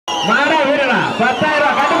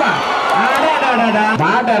10,000 கட்டுப்பா.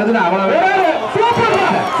 மாட்டை இருந்து அவ்வளவு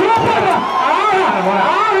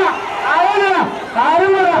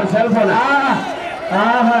செல்போன்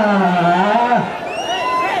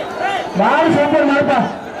மாடு சூப்பர் மாடுப்பா.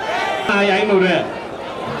 500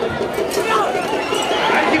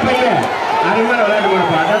 அஞ்சு பையன் அருமையான விளையாட்டு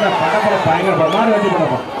மாடுப்பா. அதான் படப்பட பயங்கர மாடு வச்சு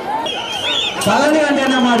போடப்பா. பழனி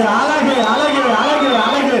அண்ணன் மாடு அழகு அழகு அழகு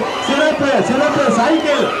அழகு சிறப்பு சிறப்பு.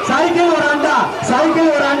 சைக்கிள் சைக்கிள் ஒரு அண்டா சைக்கிள்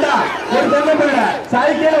ஒரு அண்டா ஒரு தென்னை பேட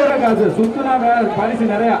சைக்கிள் ஒரு காசு சுத்துனா பரிசு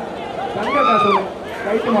நிறைய தங்க காசு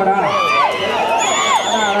கைட்டு மாடா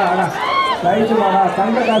கைட்டு மாடா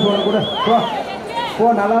தங்க காசு ஒன்று கூட போ போ.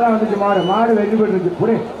 நல்லா தான் வந்துச்சு மாடு. மாடு வெற்றி பெற்றுச்சு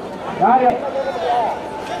புடி. யார்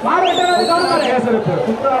மாடு கேசரிப்பு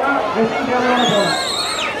சுத்தம் ட்ரெஸ்ஸிங் டேபிள் போகணும்.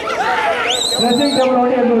 ட்ரெஸ்ஸிங் டேபிள்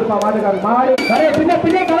ஓடி எடுத்து கொடுப்பா மாட்டுக்காரு. மாடு பின்ன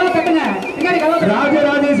பின்னே கலா கட்டுங்க. பின்னாடி கலா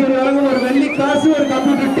ராஜராஜேஸ்வரி வழங்கும் ஒரு வெள்ளி காசு ஒரு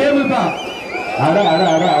கம்ப்யூட்டர் டேபிள் பா. அட அட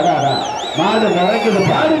அட அட அட மாடு நடக்குது.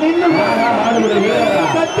 மாடு நின்று மாடு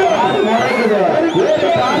கட்டு மாடு நடக்குது.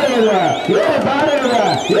 பாருங்க பாருங்க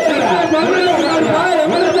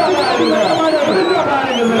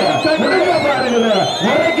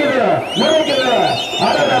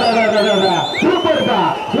சூப்பர்ப்பா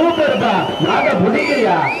சூப்பர்ப்பா. நாங்க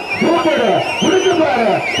பிடிக்கிறியா சூப்பர் புடிச்சு பாரு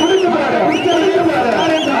புடிச்சு பாரு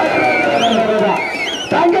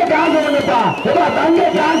தங்க காசு வந்துப்பா. தங்க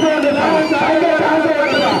காசு வந்துப்பா. தங்க காசு வந்துப்பா.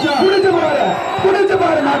 புடிச்சு பாரு புடிச்சு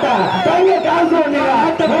பாரு மாட்டா. தங்க காசு வந்து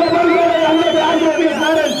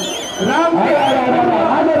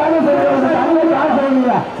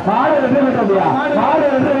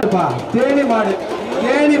தேனி மாடு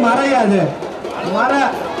தேனி மறையாது மர.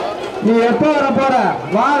 நீ எப்ப வர போற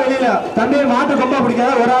வா வெளியில. தம்பி மாட்டு கொம்பா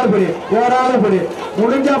பிடிக்காத ஒரு ஆள் பிடி ஒரு ஆளு பிடி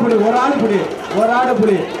முடிஞ்சா பிடி ஒரு ஆளு பிடி ஒரு ஆளு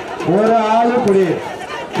பிடி ஒரு ஆளு பிடி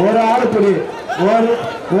ஒரு ஆளு பிடி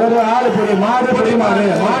ஒரு ஆளு பிடி. மாடு பிடி மாடு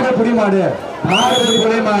மாடு பிடி மாடு மாடு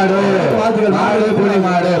பிடி மாடு. வாழ்த்துக்கள் மாடு பிடி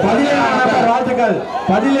மாடு. 17ஆம் நம்பர் வாழ்த்துக்கள்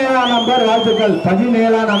 17ஆம் நம்பர் வாழ்த்துக்கள்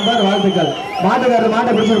 17ஆம் நம்பர் வாழ்த்துக்கள். மாட்டுக்காரர்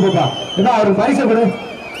மாட்டை பிடிச்சிட்டு போப்பா. இதான் அவருக்கு பரிசு கொடு.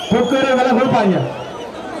 குக்கர் இதெல்லாம் கொடுப்பாங்க.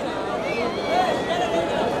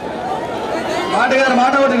 மாட்டுக்காரர்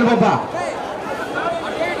மாட்டை ஓட்டுக்கு போப்பா.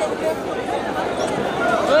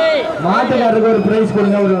 மாட்டுக்காரருக்கு ஒரு பிரைஸ்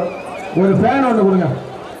கொடுங்க. ஒரு ஃபேன் ஒன்று கொடுங்க.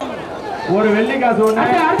 ஒரு வெள்ளி காசு ஒண்ணு.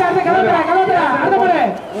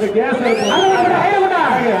 ஒரு கேஸ் இருக்கு.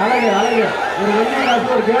 அழகு அழகு ஒரு வெள்ளி காசு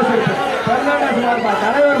ஒரு கேஸ் இருக்கு. பெர்னாண்டஸ் மாடுப்பா.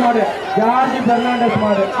 தலைவர் மாடு ஜார்ஜ் பெர்னாண்டஸ்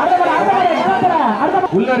மாடு.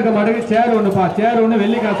 உள்ள இருக்க மாடுக்கு சேர் ஒண்ணுப்பா. சேர் ஒண்ணு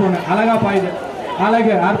வெள்ளி காசு ஒண்ணு. அழகா பாயுது.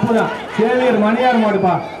 அழகு அற்புதம். சேவியர் மணியார்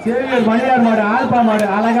மாடுப்பா. சேவியர் மணியார் மாடு ஆல்பா மாடு.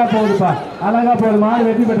 அழகா போகுதுப்பா. அழகா போகுது. மாடு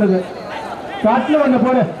வெற்றி பெற்றது. கட்ல ஒண்ணு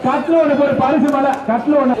போடு கட்ல ஒண்ணு போடு. பரிசு மேல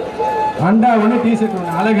கட்ல ஒண்ணு அண்டா ஒண்ணு டிஷர்ட்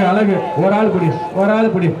ஒண்ணு. அழகு அழகு ஒரு ஆள் பிடி ஒரு ஆள்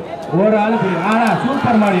பிடி ஒரு ஆள் பிடி. ஆனா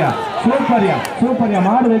சூப்பர் மாடியா சூப்பர்யா சூப்பர்யா.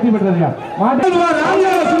 மாடு வெற்றி பெற்றதுயா. மாடு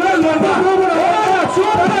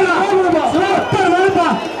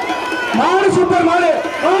மாடு சூப்பர் மாடு.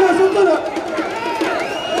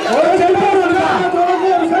 ஒரு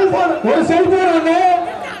செல்போன் ஒரு செல்போன் ஒண்ணு.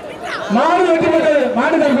 மாடு வெற்றி பெற்றது.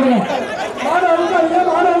 மாடு கொடுங்க. மாடு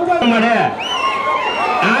மாடு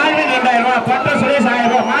 2000 ரூபாய். பட்ட சுரேஷ் 1000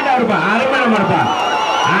 ரூபாய். மாட்டா இருப்பா. அருமையான மாடுப்பா.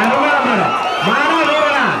 அருமையான மாடு. மாடா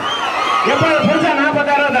வீரனா எப்ப புடிச்சா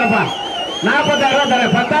 40,000 ரூபாய் தரப்பா. 40,000 ரூபாய்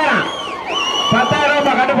தர. 10,000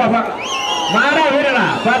 ரூபாய் கட்டுப்பா. மாடா வீரனா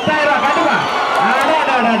 10,000 ரூபாய் கட்டுப்பா.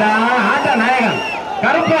 ஆட்ட நாயகன்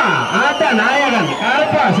கருப்பா. ஆட்ட நாயகன்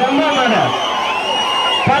கருப்பா. செம்ம மாடு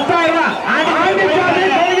 10,000 ரூபாய்.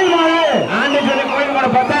 கோயில் மாடு. ஆண்டிச்சாமி கோயில் மாடு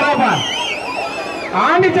 10,000 ரூபாய்.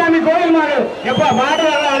 ஆண்டிச்சாமி கோயில் மாடு. எப்பா மாடு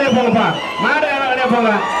எல்லாம் வெளியே போங்கப்பா. மாடு எல்லாம் வெளியே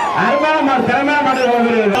போங்க. அருமையான மாடு திறமையான மாடு.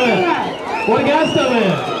 ஒரு கேஸ் ஸ்டவ்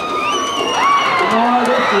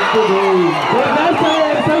ஒரு கேஸ் ஸ்டவ்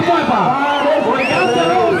ஒரு செல்போன்ப்பா. ஒரு கேஸ்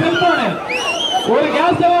ஸ்டவ் ஒரு செல்போனு. ஒரு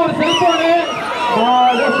கேஸ் ஸ்டவ் ஒரு செல்போனு.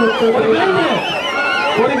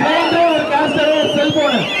 ஒரு கிரைண்டர் ஒரு கேஸ் ஸ்டவ் ஒரு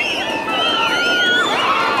செல்போனு.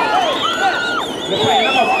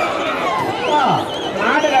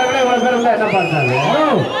 நாட்டுக்காரர்களே இவ்வளவு பேர் இருந்தா என்ன பண்றாங்க?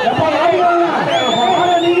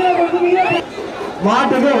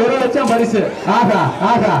 மாட்டுக்கு 1 லட்சம் பரிசு. ஆகா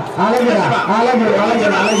ஆகா அழகு அழகு அழகு அழகு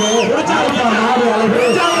மாடு அழகு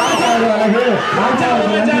அழகு.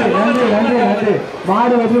 நன்றி நன்றி நன்றி.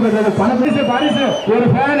 மாடு வெற்றி பெற்றது. பணப்பரிசு பரிசு ஒரு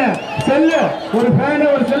ஃபேனு செல்லு ஒரு ஃபேனு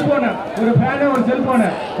ஒரு செல்போனு ஒரு ஃபேனு ஒரு செல்போனு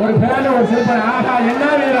ஒரு ஃபேனு ஒரு செல்போனு. ஆகா என்ன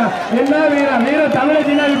வீரம் என்ன வீரம் வீர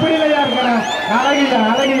தமிழச்சின்னா இப்படி இல்லையா இருக்கிறேன். அழகியா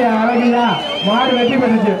அழகியா அழகியா. மாடு வெற்றி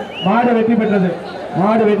பெற்றுச்சு. மாடு வெற்றி பெற்றது.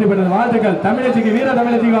 மாடு வெற்றி பெற்றது. வாழ்த்துக்கள் தமிழச்சிக்கு. வீர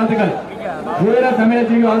தமிழச்சிக்கு வாழ்த்துக்கள். வீர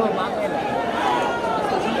தமிழச்சிக்கு வாழ்த்துக்கள்.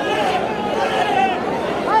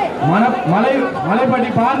 மலைப்பட்டி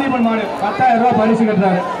பார்த்திபன் மாடு 10,000 ரூபாய் பரிசு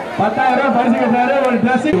கட்டுறாரு. 10,000 ரூபாய் பரிசு கட்டுறாரு. ஒரு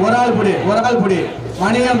டிரெஸ் ஒரு ஆள் புடி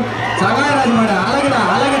மணியம் சகாயராஜ் மாடு. அழகுடா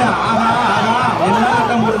ஆஹா என்ன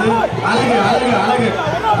ஆட்டம் போடுது. அழகு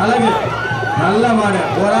நல்ல மாடு.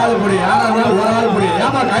 ஒரு ஆள் புடி. யாரா இருந்தாலும் ஒரு ஆள் புடி.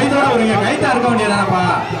 ஏமா கைத்தோட வரீங்க? கைத்தா இருக்க வேண்டியதானப்பா.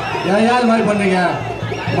 ஏதாவது மாதிரி பண்றீங்க?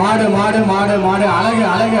 மாடு அழகு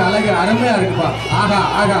அருமையா இருக்குப்பா. ஆகா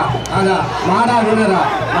மாடா வீரரா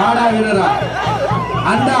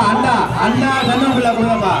அண்டா தன்னம்புள்ள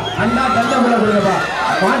கொடுங்கப்பா.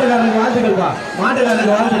 மாட்டுக்காரனுக்கு வாழ்த்துக்கள்.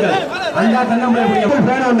 அண்டா தன்னம்புள்ள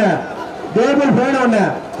டேபிள் ஃபேன் ஒண்ணு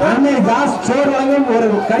அன்னை காசு சோறு வழங்கும் ஒரு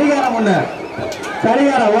கடிகாரம் ஒண்ணு.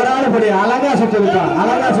 ஒரு ஆளு படி அழகா சுட்டு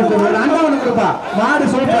ஒரு அண்டா ஒண்ணு கொடுப்பா. மாடு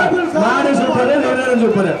சூப்பர்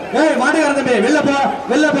ஏய் மாட்டுக்காரன் தம்பி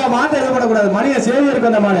வெளில போ மாட்டை எது பண்ணக்கூடாது. மணிய சேவியருக்கு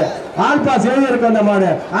வந்த மாடு. ஆல்பா சேவியருக்கு வந்த மாடு.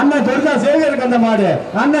 அண்ணன் தொடுத்தா சேவியருக்கு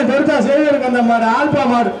வந்த மாடு. ஆல்பா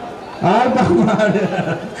மாடு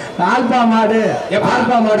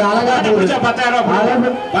அழகா போகுது. 10,000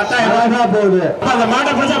 அழகா போகுது. அந்த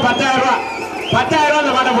மாட்டை பிடிச்சா 10,000 ரூபாய். 10,000 ரூபாய்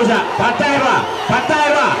அந்த மாட்டை பிடிச்சா 10,000 ரூபாய்.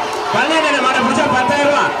 பள்ளியில மாட்டை பிடிச்சா 10,000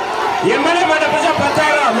 ரூபாய். எம்எல்ஏ மாட்டை பிடிச்சா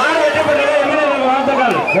 10,000 ரூபாய். மாடு வெற்றி பெற்றது எம்எல்ஏ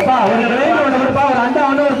வாழ்த்துக்கள். ஒரு ட்ரெயின் ஒண்ணு கொடுப்பா. ஒரு அண்டா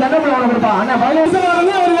ஒண்ணு ஒரு தங்கப்பழம் ஒண்ணு கொடுப்பா. அண்ணா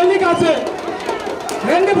 15 ஒரு வெள்ளி காசு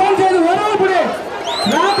 2 பவுன் செய்து ஒரு ஆள் புடி.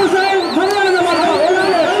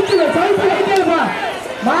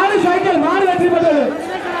 மாடு வெற்றி பெற்றது.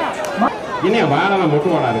 இன்னும் வாழலாம் மொட்டு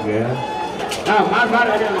வாடா இருக்கு.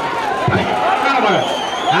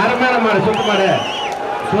 அருமையான மாடு சொத்து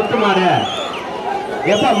மாடு.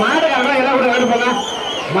 எப்ப மாட்டுக்காக எல்லாம் கூட எடுப்போங்க.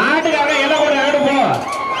 மாட்டுக்காக எல்லாம் கூட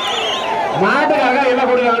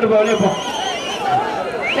எடுப்போம்.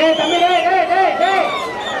 ஏய் தம்பி டேய்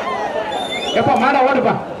எப்ப மாடை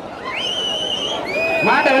ஓடுப்பா.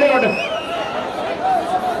 மாட்டை வெளியே ஓட்டு.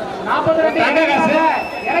 42 தங்க காசு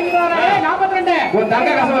இறங்கி வர. 42 ஒரு தங்க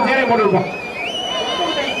காசு ஒரு சேரை போட்டுப்போம்.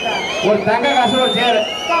 ஒரு தங்க காசு ஒரு சேர்.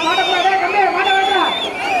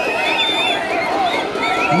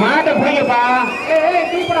 மாட்டை பிடிங்கப்பா.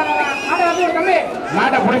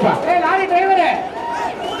 மாட்டை பிடிப்பா.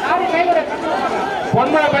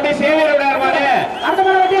 பொன்மலை பட்டி சேவையில விடாரு மாடு. அடுத்த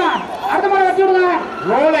மாடு வச்சு விடுங்க.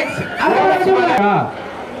 ரோலெக்ஸ்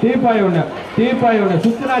டீப்பாய் ஒண்ணு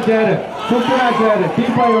சுத்துனா சேரு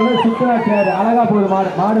டீப்பாய் ஒண்ணு சுத்துனா சேரு. அழகா போகுது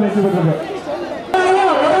மாடு வெற்றி பெற்றது.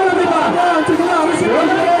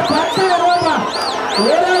 10,000 ரூபாய்.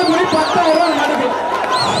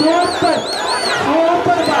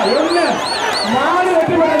 சூப்பர்ப்பா. ஒண்ணு மாடு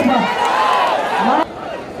வெற்றி பெற்றதுப்பா.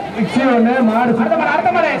 மிக்சி ஒண்ணு மாடு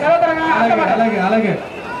அழகு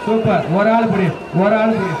சூப்பர். ஒரு ஆள் புடி.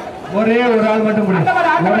 ஒரே ஒரு ஆள் மட்டும் புடி.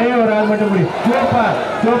 சூப்பர்.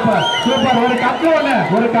 ஒரு கட்ல ஒண்ணு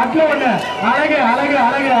அழகு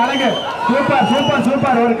சூப்பர்.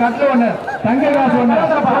 ஒரு கட்ல ஒண்ணு தங்க காசு ஒண்ணு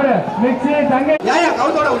மிக்சி தங்க.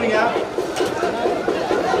 கவுத்தோட விடுங்க.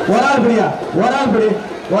 ஒரு ஆள்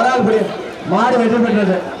புடி. மாடு வெற்றி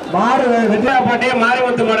பெற்றது. பாட்டி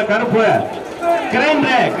மாரிமுத்து மாடு கருப்பு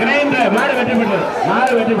கிரைண்டர் மாடு வெற்றி பெற்றது.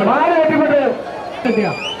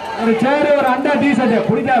 ஒரு சேரு ஒரு அண்டா டீ ஷர்ட்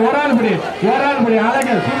பிடிச்சா ஒரு ஆள் புடி.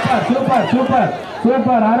 அழகு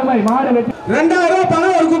சூப்பர் அருமை மாடு வெற்றி. 2,000 ரூபாய்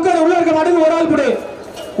பணம் ஒரு குக்கர் உள்ள இருக்க மாட்டேங்குது. ஒரு ஆள் புடி.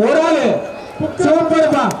 ஒரு ஆளு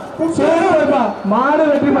சூப்பர்ப்பா. மாடு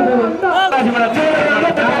வெற்றி பெற்றது.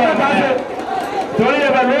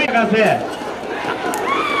 காசு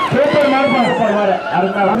சூப்பர் மாடு.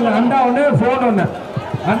 அண்டா ஒண்ணு போன் ஒண்ணு.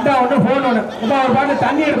 ஒரு பாட்டு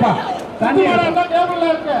தண்ணி எடுப்பா.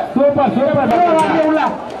 சூப்பர் உள்ள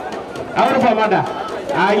அவருப்பா மாட்டா.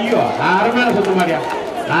 ஐயோ அருமையான சுத்த மாடியா.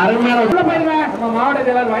 உள்ள போயிருங்க. நம்ம மாடு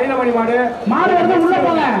எல்லாரும் வைரமணி மாடு வந்து உள்ள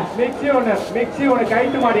போங்க. மிக்சி ஒண்ணு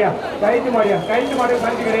கைட்டு மாடு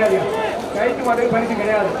பரிசு கிடையாது.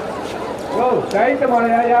 ஓ கைட்டு மாடு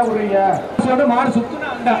ஐயா விடுறீங்க. மாடு சுத்துனா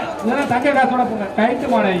அண்டா இல்லைன்னா தங்க காசோட போங்க. கைட்டு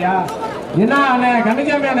மாடு ஐயா என்ன அண்ணே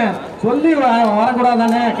கண்ணுச்சாமி அண்ணே சொல்லி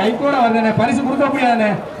வரக்கூடாதானே. கை கூட வருதானே பரிசு கொடுக்க முடியாதானே.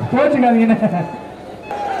 கோச்சுக்காதீங்கண்ணே.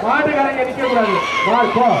 மாட்டுக்காரங்க நிக்க கூடாது.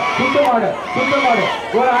 சுத்த மாடு.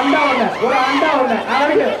 ஒரு அண்டா ஒண்ணு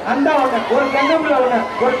அழகு அண்டா ஒண்ணு. ஒரு தென்னமுள்ள ஒண்ணு.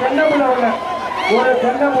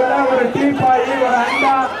 ஒரு டீப்பாய் ஒரு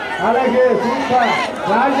அண்டா அழகு சூப்பர்.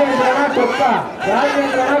 ராஜேந்திரனா கொத்தா மாடு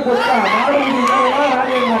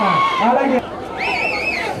ராஜேந்திரனா அழகு.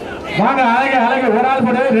 வாங்க அழகு ஒரு ஆள்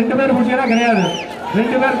போட்டு 2 பேர் பிடிச்சா கிடையாது.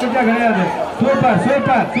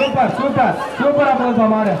 சூப்பரா போகுதுப்பா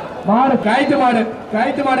மாடு கைத்து மாடு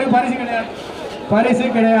பரிசு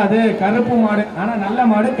கிடையாது. கருப்பு மாடு ஆனா நல்ல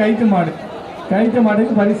மாடு. கைத்து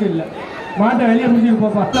மாடுக்கு பரிசு இல்லை. மாட்டை வெளியே முடிஞ்சு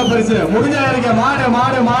போப்பா. பரிசு முடிஞ்சா இருக்க மாடு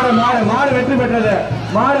மாடு மாடு மாடு மாடு வெற்றி பெற்றது.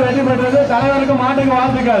 மாடு வெற்றி பெற்றது. தலைவருக்கு மாட்டுக்கு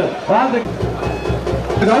வாழ்த்துக்கள்.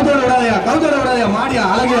 கவுத்தோட விடாதையா, கவுத்தோட விடாதையா. மாடியா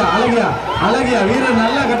அழகியா அழகியா அழகியா வீரர்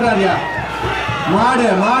நல்லா கட்டுறாரியா. மாடு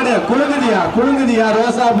மாடு குலுங்குதியா குலுங்குதியா.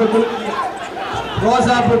 ரோசாப்பு குலுங்குதியா,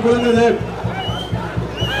 ரோசாப்பு குலுங்குது.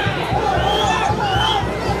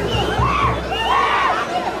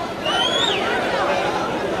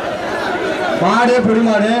 மாடு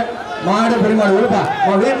பிடிமாடு மாடு பிடிமாடு உருப்பா.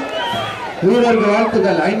 வீரருக்கு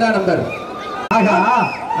வாழ்த்துக்கள். 5ஆம் நம்பர். ஆகா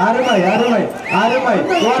அருமை அருமை அருமை.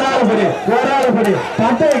 போராடுபடி போராடுபடி.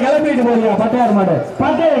 பட்டையை கிளப்பிட்டு போறியா பட்டையார் மாடு.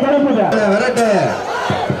 பட்டையை கிளப்பிட்ட விரட்டு.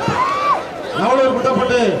 நவலூர்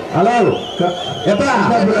குட்டப்பட்டு. ஹலோ எப்பா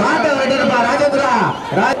மாட்டை விரட்டுப்பா ராஜேந்திரா.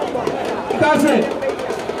 காசு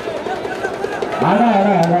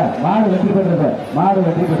மாடு வெற்றி பெற்றது. மாடு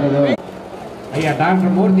வெற்றி பெற்றது. ஐயா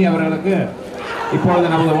டாக்டர் மூர்த்தி அவர்களுக்கு இப்பொழுது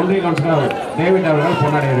நமது ஒன்றிய கவுன்சிலர் டேவிட் அவர்கள்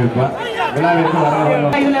பொன்னாடி அறிவிப்பார். விழாவிற்கு வர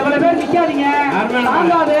இதுல எவ்வளவு பேர் நிக்காதீங்க. அருமையான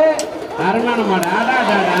மாடு அருமையான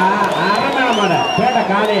மாடு. கேட்ட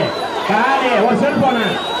காலி காலி ஒரு செல்போன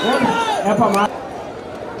எப்பா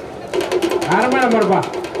அருமையான மாடுப்பா.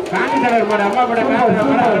 காந்தி தலைவர் மாடு அம்மா மாடு மாடு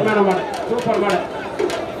அருமையான மாடு. சூப்பர் மாடு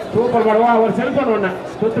சூப்பர் மாடு. வா ஒரு செல்போன் ஒண்ணு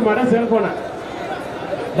சுத்து மாடு செல்போன.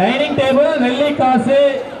 டைனிங் டேபிள் வெள்ளி காசு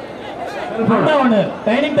அண்டா ஒண்ணு.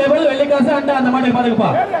 டைனிங் டேபிள் வெள்ளி காசு அண்டா. அந்த மாடு பாத்துக்குப்பா.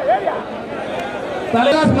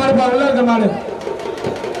 தலைகாசு மாடுப்பா. உள்ள இருக்க மாடு.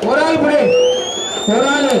 ஒரு ஆள் புடி ஒரு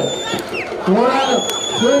ஆளு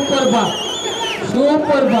சூப்பர்ப்பா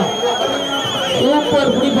சூப்பர்ப்பா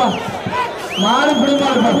சூப்பர் புடிப்பா. மாடு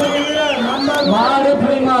புடிமாடுப்பா. மாடு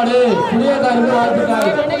புடிமாடு. புளியக்காரருக்கு வாழ்த்துக்கள்.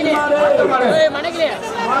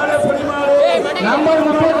 நம்பர்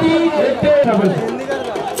 38.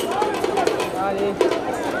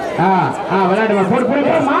 விளையாடு போடு போடு.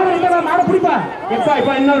 மாடு இல்ல மாடு பிடிப்பா. எப்பா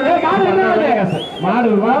இப்ப இன்னொரு மாடு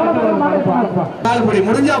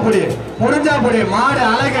முடிஞ்சா புடி முடிஞ்சா புடி. மாடு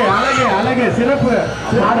அழகு அழகு அழகு சிறப்பு.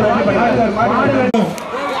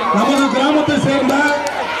 நமது கிராமத்தை சேர்ந்த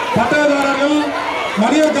பட்டயதாரர்கள்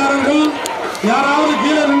மரியக்காரர்கள் யாராவது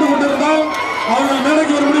கீழே நின்று கொண்டிருந்தால் அவர்கள்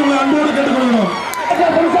மேடைக்கு வரும்படி உங்களை அன்போடு கேட்டுக்கொள்கிறோம்.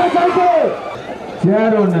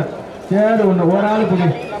 சேரு ஒண்ணு ஒரு ஆளு பிடி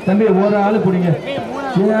தம்பி. ஒரு ஆளு பிடிங்க.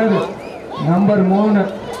 சேரு நம்பர் 3.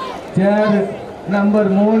 சேரு நம்பர்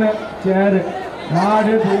 3. சேரு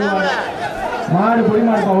மாடு புடிமாடு. மாடு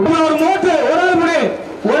புடிமாடுப்பா. ஒரு மூட்டு ஒரு ஆள் புடி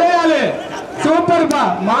ஒரே ஆளு. சூப்பர்ப்பா.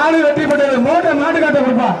 மாடு வெற்றி பெற்றது. மூட்டை மாட்டு காட்ட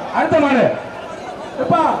கொடுப்பா. அடுத்த மாடு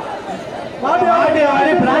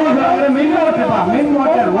மின்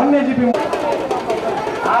மோட்டர் 1 HP.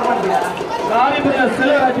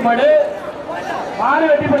 செல்வராஜ் மாடு. மாடு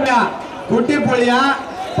வெட்டி பண்ணா குட்டி புலியா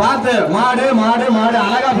பார்த்து. மாடு மாடு மாடு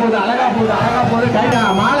அழகா போகுது அழகா போகுது அழகா போகுது. கைடா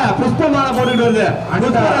மாலை புஷ்ப மாலை போட்டுட்டு வருது.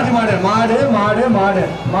 குத்தராஜ் மாடு மாடு மாடு மாடு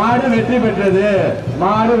மாடு வெற்றி பெற்றது.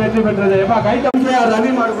 மாடு வெற்றி பெற்றது. எப்பா கைட்ட எம்ஜிஆர்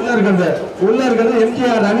ரவி மாடு உள்ள இருக்கிறது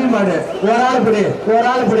எம்ஜிஆர் ரவி மாடு. ஒரு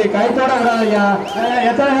ஆள் பிடி கைத்தோட விடாதீங்க.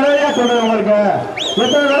 எத்தனை தடவையா சொல்றது உங்களுக்கு?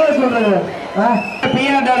 எத்தனை தடவை சொல்றது?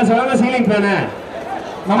 பிஆர் சொல்லுங்க. சீலிங் பேனு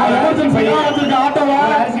நம்ம ஆட்டோவா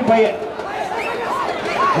அரிசி பையன்.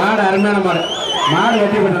 மாடு அருமையான மாடு. மாடு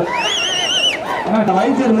வெட்டி பெற்றது.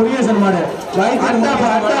 வைத்தியர் முருகேசன் மாடு. வைத்தியர்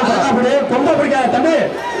கொம்ப பிடிக்காத தம்பி.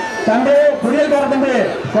 தம்பி புரியல்கார தம்பி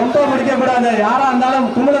கொம்ப பிடிக்க கூடாது. யாரா இருந்தாலும்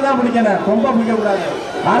கும்பல தான் பிடிக்கணும். கொம்ப பிடிக்க கூடாது.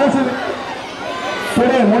 அரசு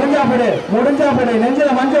புடி முடிஞ்சா புடி நெஞ்சில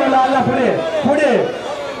மஞ்சள் உள்ள ஆள்ல புடி புடி.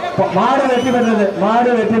 மாடு வெற்றி பெற்றது. மாடு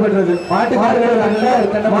வெற்றி பெற்றது.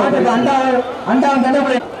 மாட்டுக்கு அண்டாவும் தண்டை.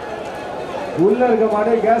 உள்ள இருக்க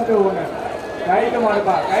மாடு கேஸ் ஸ்டவ் ஒண்ணு. கைத்து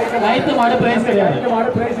மாடுப்பா. கைத்து மாடு பிரைஸ் கிடையாது.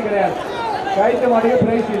 கைத்து மாடுக்கு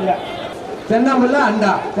பிரைஸ் இல்ல. தென்னம்புள்ள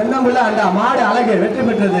அண்டா. மாடு அழகு வெற்றி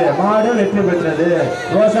பெற்றது. மாடு வெற்றி பெற்றது.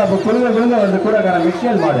 ரோசாப்பு குழுங்க வருது. கூடக்கார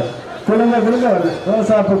மிக்கேல் மாடு குழுங்க வருது.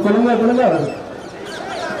 ரோசாப்பு குழுங்க வருது.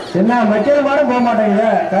 என்ன மெக்கேல் மாடும் போக மாட்டேங்குது.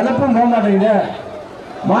 கலப்பும் போக மாட்டேங்குது.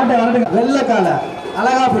 மாட்டை வரதுக்கு வெள்ளக்கால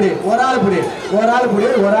அழகா புடி. ஒரு ஆள் புடி.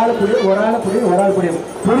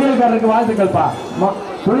 புரியல்காரருக்கு வாழ்த்துக்கள்ப்பா.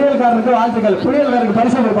 புரியல்காரருக்கு வாழ்த்துக்கள். புரியல்காரருக்கு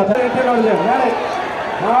பரிசு கொடுப்பா.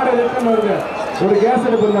 மாடு ரிட்டன் வருது. ஒரு கேஸ்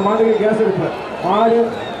எடுப்பு. இந்த மாடுக்கு கேஸ் எடுப்பு. மாடு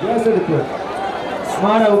கேஸ் எடுப்பு.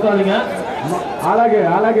 மாடை உட்காருங்க.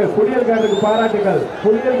 அழகு புரியல்காரருக்கு பாராட்டுகள்.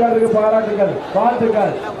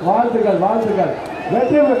 வாழ்த்துக்கள்.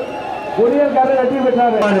 வெற்றி புரியல்காரர் வெற்றி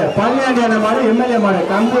பெற்றாரு. பழனியாண்டியான மாடு எம்எல்ஏ மாடு.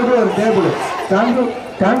 கம்ப்யூட்டர் ஒரு டேபிள்.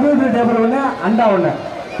 கம்ப்யூட்டர் டேபிள் ஒண்ணு அண்டா ஒண்ணு.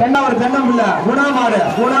 ஒரு தென்னம்பிள்ளை குணமா பாரு.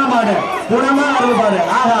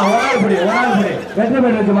 ஆஹா ஒரு ஆள் புடி வெற்றி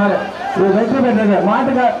பெற்றது. மாடு வெற்றி பெற்றது.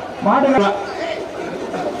 மாட்டுக்கு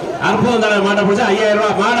அற்புதம் தலை மாட்டை பிடிச்சா 5000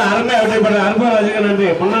 ரூபாய் மாடு அருமையா வெற்றி பெற்ற அற்புதம் வச்சுக்க நன்றி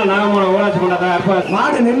பொண்ணா நாகமோட ஊராட்சி கொண்டாட அற்புதம்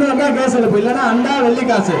மாடு நின்று வந்தா கேசெடுப்பு இல்லைன்னா அண்டா வெள்ளி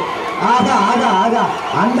காசு ஆகா ஆகா ஆகா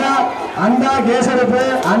அண்டா அண்டா கேசெடுப்பு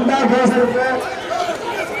அண்டா கேசெடுப்பு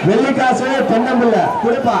வெள்ளி காசு தென்னம்பிள்ளை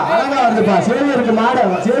குடிப்பா அழகா வருதுப்பா சேவியருக்கு மாடு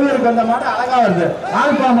சேவியருக்கு அந்த மாடு அழகா வருது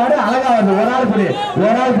ஆல்பா மாடு அழகா வருது ஒரு ஆள் புடி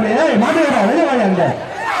ஏய் மாடு வெளியே வாயா அங்க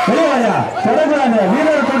வெளியே வாயா தொடக்கூடாது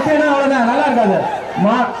வீரர் தொட்டினா அவ்வளவுதான் நல்லா இருக்காது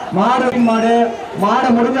மாடு மாடு மாடை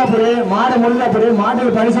முடிஞ்சாப்படி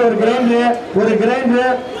மாட்டுக்கு பரிசு ஒரு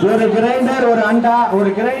கிரைண்டர் ஒரு அண்டா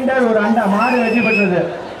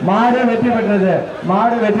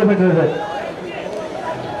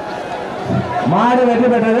மாடு வெற்றி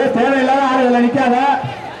பெற்றது தேவையில்லாத ஆளுகளை நிக்காத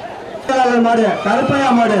மாடு கருப்பையா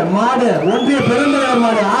மாடு ஒன்றிய பெருந்தலைவர்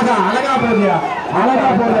மாடு ஆகா அழகா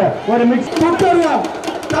போகுது ஒரு மிக்ஸ் குட்டருங்க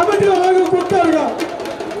கமிட்டி குட்டருங்க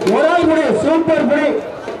ஒரு ஆள் புடி சூப்பர் புடி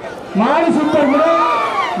மாடு சூப்பர் புடி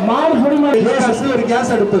மாடு புடி ஒரு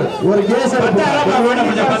கேஸ் அடுப்பு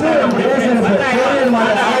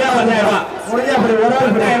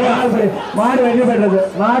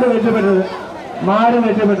மாடு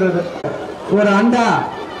வெற்றி பெற்றது ஒரு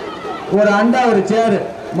அண்டா ஒரு சேரு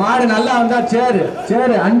மாடு நல்லா வந்தா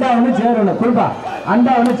சேரு அண்டா ஒண்ணு சேர் ஒண்ணு கொடுப்பா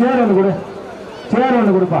அண்டா ஒண்ணு சேர்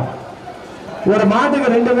ஒண்ணு கொடுப்பா ஒரு மாட்டுக்கு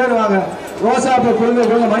 2 பேர் வாங்க ரோசாப்பு கொடுங்க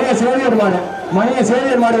மணிய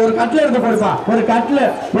சேவியர் மாடு ஒரு கட்டில எடுத்து கொடுப்பா ஒரு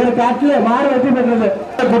கட்டில மாடு வெற்றி பெற்றது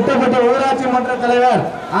குட்டப்பட்ட ஊராட்சி மன்ற தலைவர்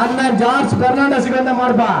அண்ணன் ஜார்ஜ் பெர்னாண்டஸுக்கு வந்த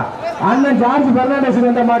மாடுப்பா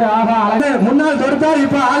ஆஹா முன்னாள் தொடுத்தா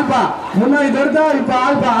இப்ப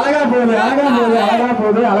ஆல்பா அழகா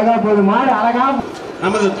போகுது மாடு அழகா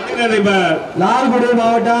நமது லால்குடி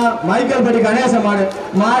மாவட்டம் மைக்கேல்பட்டி கணேச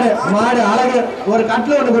மாடு அழகு ஒரு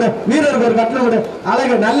கட்டில ஒண்ணு கூட வீரருக்கு ஒரு கட்டில கூட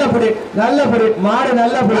அழகு நல்லபடி மாடு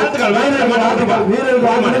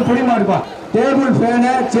வீரருக்கு புடி மாடுப்பா டேபிள்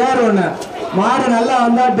ஃபேனு சேர் ஒண்ணு மாடு நல்லா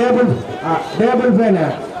வந்தா டேபிள் ஃபேனு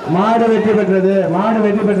மாடு வெற்றி பெற்றது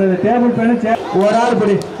டேபிள் ஃபேனு சேர் ஒரு ஆள்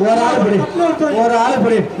படி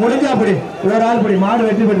முடிஞ்சா படி ஒரு ஆள் படி மாடு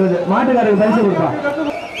வெற்றி பெற்றது மாட்டுக்காரருக்கு பரிசு கொடுப்பா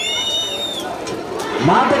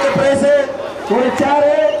மாட்டுக்கு பிரைஸ் ஒரு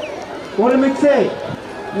சேரு ஒரு மிக்ஸி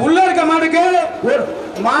உள்ள இருக்க மாட்டுக்கு ஒரு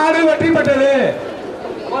மாடு வெற்றி பெற்றது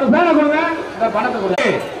ஒரு பேனை கொடுங்க இந்த பணத்தை கொடுங்க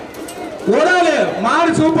ஒரு ஆளு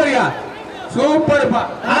மாடு சூப்பர்ப்பா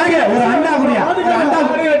அழகு ஒரு அண்டா குடியா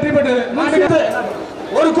வெற்றி பெற்றது மாட்டுக்கு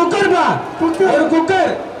ஒரு குக்கர்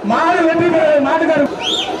மாடு வெற்றி பெற்றது மாட்டுக்காரு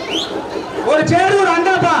ஒரு சேரு ஒரு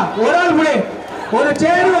அண்டாப்பா ஒரு ஆள் புடி ஒரு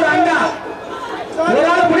சேரு ஒரு அண்டா ஒரு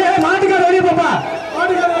ஆள் புடி மாட்டுக்கார வெளியே போப்பா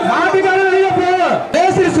மாட்டுக்காரர் வெளியே போ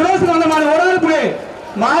தேசிய சுரேஷ் வந்த மாடு ஒரு ஆள் புடி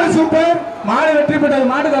மாடு சூப்பர் மாடு வெற்றி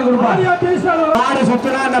பெற்றது மாட்டுக்காரர் கொடுப்பா மாடு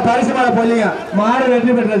சுத்தனா அந்த பரிசு மேல போலிங்க மாடு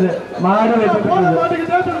வெற்றி பெற்றது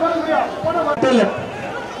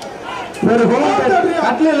ஒரு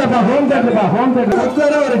கட்டில இல்லப்பா ஹோம் தேட்டர்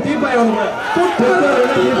குக்கர் ஒரு டீப்பாய் ஒண்ணு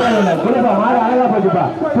கொடுப்பா மாடு அழகா போச்சுப்பா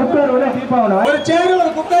குக்கர் ஒரு டீப்பாய் ஒண்ணு ஒரு சேரு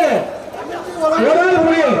ஒரு குக்கர் ஒரு ஆள்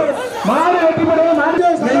புடி மாடு வெற்றி பெற்றது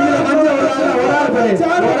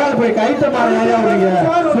ஒரு ஆள் போய் கைத்த மாடு நிறைய விடுங்க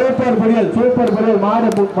சூப்பர் புரியல் மாடு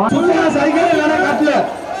சுத்தனா சைக்கிள் இல்லைன்னா கட்டில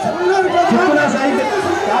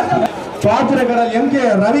பாத்திர கடல் எம்கே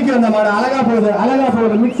ரவிக்கு வந்த மாடு அழகா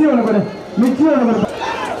போகுது மிக்ஸி ஒண்ணு கொடு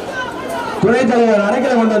துணை தலைவர்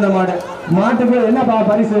அரைக்கலை கொண்டு வந்த மாட்டுக்கு என்னப்பா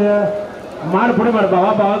பரிசு மாடு புடி மாடுப்பா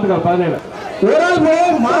வாப்பா வாத்துக்கா 17 ஒரு ஆள் போய்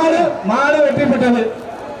மாடு வெற்றி பெற்றது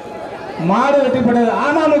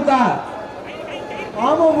அமமுக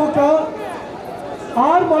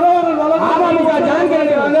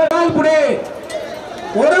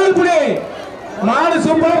ஒரு ஆள் புடி மாடு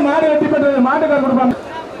சூப்பர் மாடு வெற்றி பெற்றது மாட்டுக்கார கொடுப்பாங்க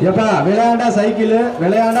எப்பா விளையாண்டா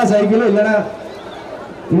சைக்கிள் இல்லைன்னா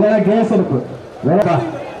கேஸ் இருக்கு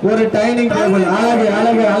ஒரு டைனிங் டேபிள் அழகு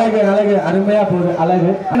அருமையா போகுது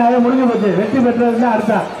அழகு முடிஞ்சு போச்சு வெற்றி பெற்றது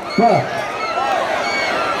அர்த்தம்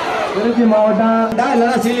திருச்சி மாவட்டம்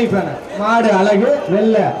இல்லைன்னா சீலிங் ஃபேன் மாடு அழகு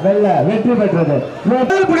வெள்ளை வெற்றி பெற்றது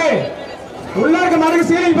உள்ள இருக்க மாடுக்கு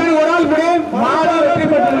சீலிங் ஃபேன் ஒரு ஆள் புடி மாடு வெற்றி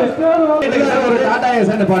பெற்றது ஒரு டாடா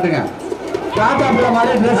ஏசன் பாட்டுங்க டாடா புள்ள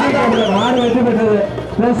மாடு ட்ரெஸ்ஸிங் டேபிள் மாடு வெற்றி பெற்றது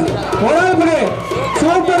ஒரு ஆள் புடி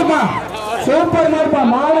சூப்பர் மாடுப்பா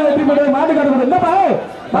மாடு வெற்றி பெற்றது மாட்டு கட்டுறது இல்லப்பா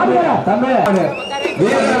பாத்துக்கடா தம்பி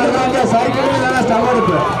வீரர் சைக்கிள் இல்லைன்னா ஸ்டவ்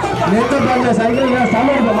எடுப்பு சைக்கிள் இல்லைன்னா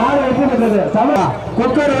ஸ்டவ் எடுப்பு மாடு வெற்றி பெற்றது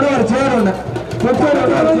குக்கரோட ஒரு சேர் ஒண்ணு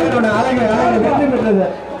அழகு வெற்றி பெற்றது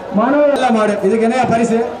மனோ வெள்ள மாடு இதுக்கு என்ன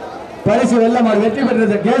பரிசு வெள்ள மாடு வெற்றி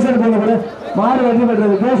பெற்றது கேசர் பொண்ணு கூட மாடு வெற்றி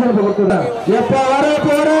பெற்றது கேசர் கொடுத்துட்டேன் எப்ப வர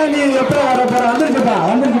போற நீ எப்ப வர போற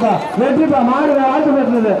வந்துருச்சுப்பா வெற்றிப்பா மாடு வாழ்த்து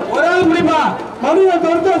பெற்றது ஒரு ஆள் பிடிப்பா மனித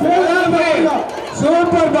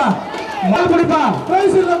சூப்பர்ப்பா மாடு பிடிப்பா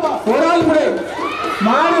பிரைஸ் இல்லப்பா ஒரு ஆள் பிடி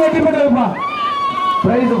மாடு வெட்டி போட்டுப்பா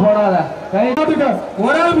பிரைஸ் போடாத கை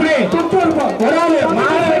ஒரு ஆள் பிடி குக்கர்ப்பா ஒரு ஆள்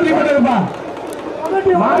மாடு வெட்டி போட்டுப்பா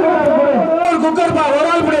மாடு ஒரு குக்கர்ப்பா ஒரு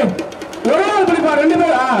ஆள் பிடி ஒரு ஆள் பிடிப்பா ரெண்டு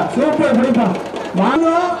பேர் சூப்பர் பிடிப்பா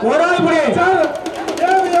மாடு ஒரு ஆள் பிடி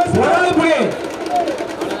ஒரு ஆள் பிடி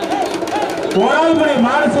ஒரு ஆள் பிடி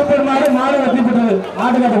மாடு சூப்பர் மாடு மாடு வெட்டி போட்டது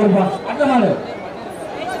மாட்டு காட்ட கொடுப்பா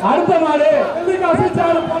அடுத்த மாடு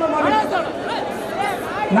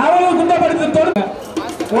நவலூர் குண்டப்படுத்தி தொடு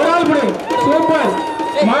ஒரு ஆள் பிடி சூப்பர்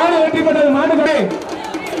மாடு வெற்றி பெற்றது மாடு பிடி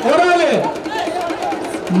ஒரு ஆளு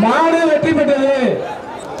மாடு வெற்றி பெற்றது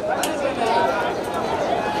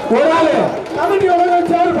ஒரு ஆளு கமிட்டி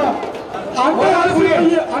உலகம் சேருப்பா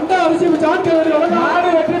அந்த அரிசி சாட்டு மாடு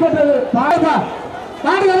வெற்றி பெற்றது பாருப்பா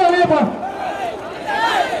மாடு வெளியப்பா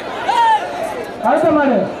அடுத்த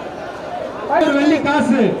மாடு வெள்ளி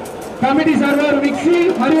காசு கமிட்டி சர்வர் மிக்சி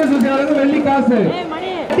மரிய சுசியாளருக்கு வெள்ளி காசு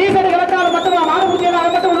டீசர்ட் கலெக்டர் மட்டும் மாடு புடிச்சல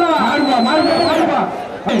அது மட்டும் உள்ள மாடுப்பா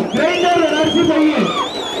கிரைண்டர் ஒரு அரிசி பைய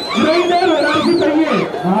கிரைண்டர் ஒரு அரிசி பைய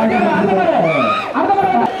அடுத்த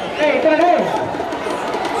மாடு ஏய் டேய்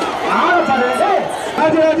ஆள பாரு டேய்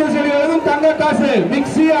ராஜராஜ சொல்லியதும் தங்க காசு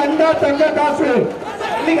மிக்சி அண்டா தங்க காசு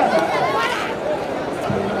வெள்ளி காசு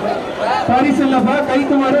பரிசு இல்லப்பா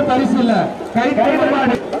கைத்து மாடு பரிசு இல்ல கைத்து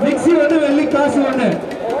மாடு மிக்சி வந்து வெள்ளி காசு ஒண்ணு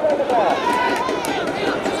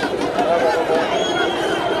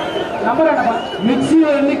மிக்சி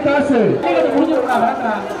வெள்ளி காசு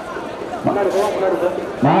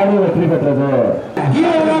மாடு வெற்றி பெற்றது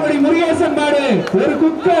கீழவாங்கடி முருகேசன் மாடு ஒரு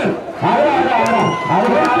குக்கர்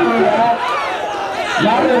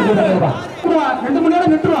ரெண்டு மணி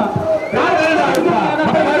நேரம் நிட்டுருவா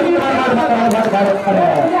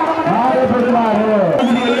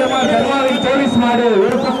போலீஸ் மாடு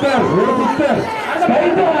ஒரு குக்கர் ஒரு குக்கர்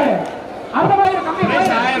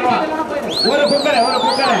ஒரு குக்கர் ஒரு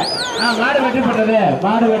குக்கர் மாடு வெற்றி பெற்றது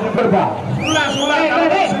மாடு வெற்றி பெறுப்பா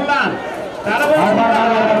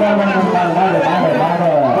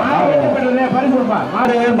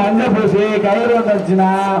மாடு மஞ்சள் பூசி கயிறு வந்துச்சுன்னா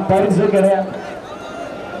பரிசு கிடையாது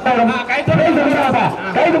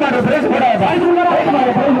கைது மாடு பிரைஸ் போடாதா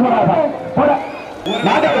பிரைஸ் போடாதா போட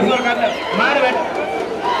மாடு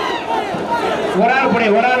ஒரு ஆள்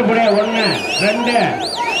புடி ஒன்னு ரெண்டு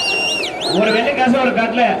ஒரு வெள்ளி காசு ஒரு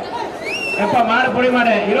கட்ல எப்ப மாடு புடி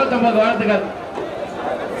மாடு 29 வாரத்துக்கு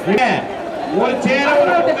ஒரு சேர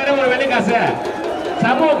ஒரு வெள்ளி காசு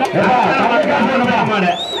சமூக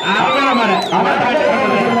மாடு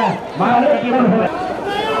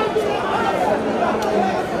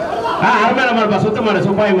அருமையான மாடுப்பா சுத்த மாடு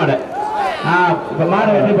சுப்பாய் மாடு இப்ப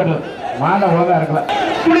மாடு வெற்றி பெற்றது மாடை ஒழுங்கா இருக்கல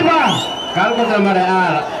புடிப்பா கால்குத்த மாடு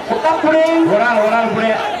ஒரு ஆள் புடி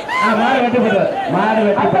மாடு வெட்டி போட்டு மாடு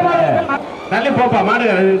வெட்டி போட்டு தள்ளி போப்பா மாடு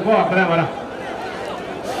போ அப்பதான் வர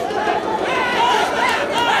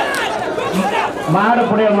மாடு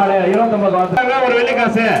புடிய மாடு 29 ஒரு வெள்ளி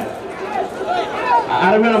காசு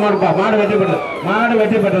அருமையான மாடுப்பா மாடு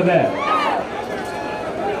வெட்டி பெற்றது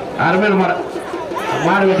அருமையான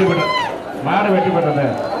மாடு வெட்டி பெற்றது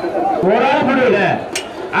ஒரு ஆள் புடிவில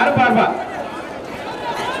அறுப்பாருப்பா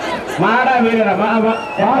மாடா வீரரா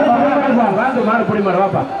மாடு புடி மாடு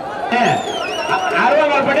வாப்பா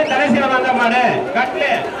அறுபது படி தலைசீல வந்த மாடு கட்ல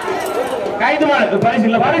கைது மாடு பரிசு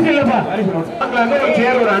இல்லப்பா ஒரு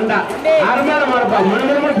சேர் ஒரு அண்டா அருமையான மாடுப்பா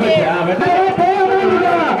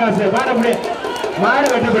காசு மாடு புடி மாடு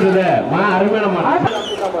வெட்டி பெற்றது அருமையான மாடு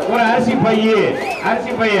ஒரு அரிசி பைய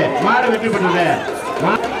மாடு வெட்டி பெற்றது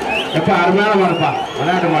எப்ப அருமையான மாடுப்பா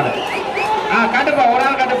விளையாட்டு மாடு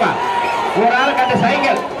கட்டுப்பா ஒரு ஆள் கட்டு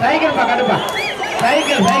சைக்கிள்ப்பா கட்டுப்பா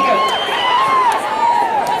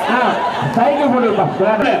சைக்கிள் போட்டுப்பா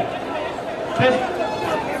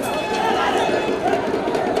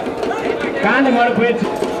காந்தி மாடு போயிடுச்சு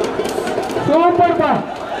சூப்பர்ப்பா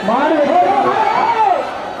மாடு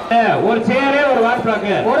ஒரு சேரே ஒரு வாட்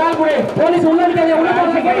பிளாக்கு ஒரு ஆள் புடி போலீஸ் உள்ள இருக்காங்க உள்ள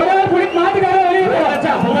போறாங்க ஒரு ஆள் புடி மாட்டுக்கார வெளிய போ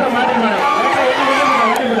அச்சா போற மாடு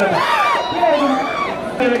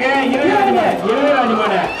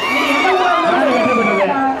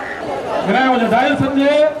கொஞ்சம் தயவு செஞ்சு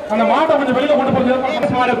அந்த மாட்டை கொஞ்சம் வெளியில கொண்டு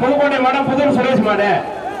போறது மாடு புதுக்கோட்டை மாடம் புதூர் சுரேஷ்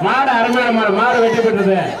மாடு அருமையான மாடு வெட்டி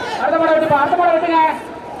பெற்றது அடுத்த மாடு வெட்டுங்க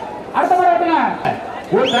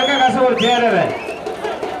ஒரு தங்க காசு ஒரு சேரர்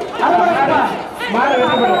மாடு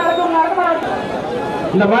வெட்டி பெற்றது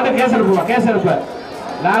இந்த மாடு கேசருப்பா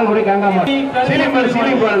லால்குடி கங்கா மாடு சீலிங்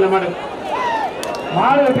போற அந்த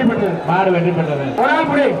மாடு வெட்டி பெற்றது ஒரு ஆள்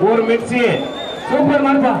புடி ஒரு மிக்சி சூப்பர்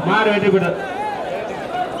மாடுப்பா மாடு வெட்டி பெற்றது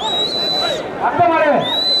அடுத்த மாடு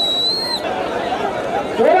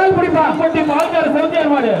ஒரு ஆள் புடிப்பா பால்கார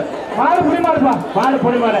செவத்தியார் மாடு மாடு புடி மாடுப்பா. மாடு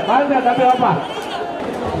பொடி மாடு மாடு தம்பி வாப்பா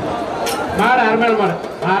மாடு அருமையான மாடு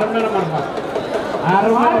அருமையான மாடுப்பா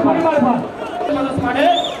மாடு புடி மாடுப்பா. மாடு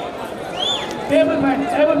டேபிள்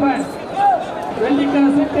ஃபேன் வெள்ளி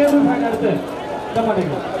காசு டேபிள் ஃபேன் எடுத்து இந்த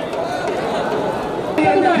மாட்டேங்க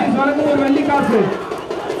ஒரு வெள்ளி காசு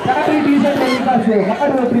கலரி டீஷர்ட் வெள்ளி காசு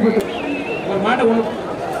மாடு வெற்றி பெற்று ஒரு மாடு ஒன்று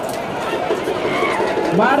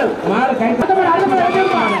மாடு மாடு கை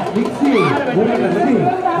மிக்ஸி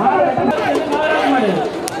மாடு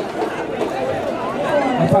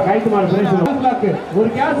அப்பா கைத்து மாடு பிரைஸ் ஒரு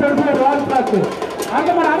கேஸ் எடுத்து ஒரு வால் பிளாக் அந்த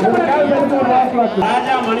மாடு கேஸ் எடுத்து ஒரு வால் பிளாக்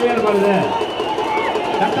ராஜா மணிவேல் மாடு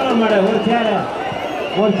கட்டளை மாடு ஒரு சேர்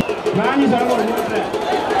ஒரு ராணி சொல்ல ஒரு மூட்டை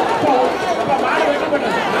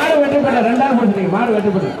மாடு வெற்றி பெற்ற ரெண்டாவது போட்டுருக்கீங்க மாடு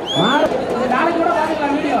வெற்றி பெற்ற மாடு நாளைக்கு கூட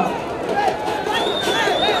பாத்துக்கலாம் வீடியோ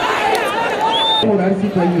ஒரு அரிசி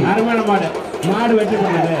பை அருமையான மாடு மாடு வெற்றி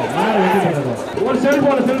பெற்றது மாடு வெற்றி பெற்றது ஒரு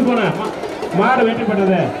செல்போன மாடு வெற்றி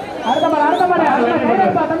பெற்றது அடுத்த மாடு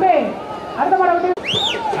தம்பி அடுத்த மாடு விட்டு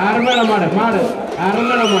அருமையான மாடு மாடு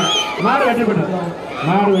அருமையான மாடு மாடு வெற்றி பெற்றது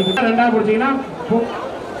மாடு வெற்றி ரெண்டாவது பிடிச்சிங்கன்னா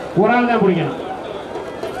ஒரு ஆள் தான் பிடிக்கணும்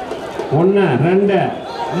 1 2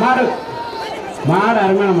 மாடு மாடு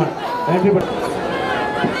அருமையான மாடு வெற்றி பெற்றது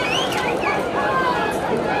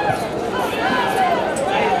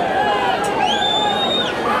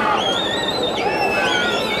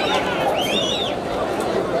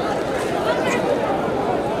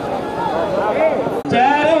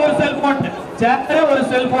சேர் ஒரு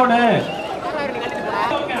செல்போன்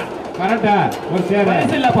கரெக்டா ஒரு சேர்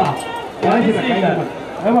இல்லப்பா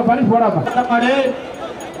பரிசு போடாப்பா மாடு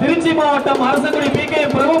திருச்சி மாவட்டம் அரசங்குடி PK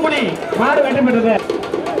பிரபுமணி மாடு வெற்றி பெற்றது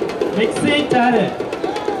மிக்ஸி சேர்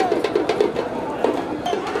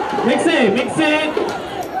மிக்ஸி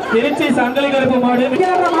திருச்சி சங்கலி கருப்பு மாடு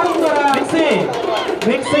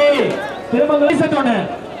மிக்ஸி திரும்ப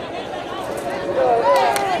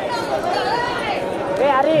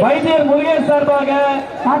வைத்தியர் முருகேஷ் சார்பாக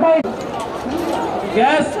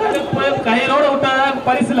கேஸ் அடுப்பு கையிலோட விட்டா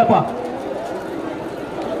பரிசு இல்லப்பா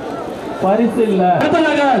பரிசு இல்ல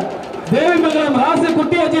அடுத்ததாக தேவிமங்கலம் ராசு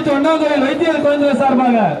குட்டி அஜித் ஒன்னாங்கோயில் வைத்தியர் குழந்தை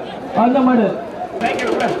சார்பாக அந்த மாடு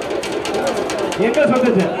எங்க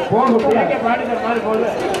சொத்துச்சு போகும் பாடிக்கிற மாதிரி போகுது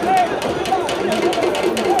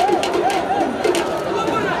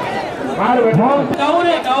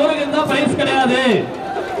கவுரு இருந்தா பிரைஸ் கிடையாது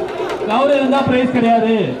கவுரு இருந்தா பிரைஸ்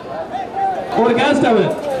கிடையாது ஒரு கேஸ் ஸ்டவ்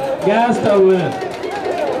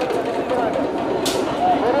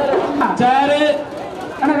சேரு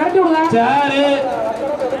சேரு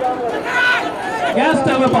கேஸ்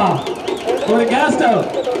ஸ்டவ்ப்பா ஒரு கேஸ் ஸ்டவ்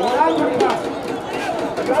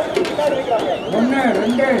 1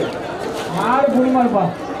 2 மாடு புடி மாடுப்பா.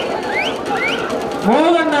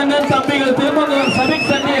 மோகன் அண்ணன் தம்பிகள் திருமங்கலம் சபிக்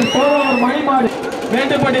சன்னீர் கோவூர் மணிமாடு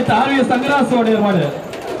வேண்டுபடி தாவிய சங்கராசோடைய மாடு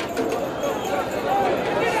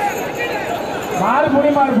மாடு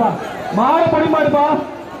புடி மாடுப்பா.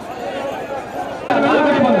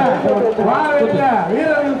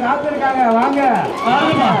 வீரர்கள் காத்திருக்காங்க வாங்க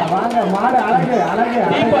வாங்க மாடு அழகு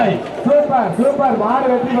சூப்பர் மாடு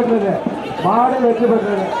வெற்றி பெற்றது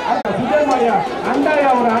சுஜய் மாடியா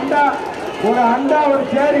அண்டாயா ஒரு அண்டா ஒரு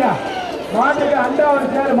சேரியா மாட்டுக்கு அண்டா ஒரு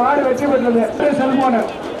சேரு மாடு வெற்றி பெற்றது செல்போனு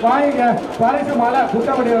வாங்கிக்க பரிசு மலை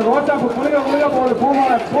குட்டப்பட்டி ரோசா குளிக போகுது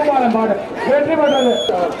பூமாலை மாடு வெற்றி பெற்றது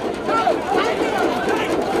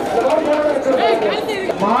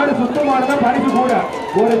மாடு சுத்து மாடுனா பரிசு கூட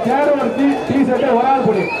ஒரு சேர் ஒரு டீ-ஷர்ட் ஒரு ஆள்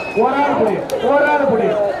புடி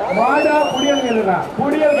மாடா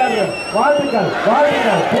புடியல் வாழ்த்துக்கள்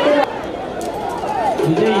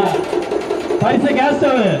பரிசு கேஸ்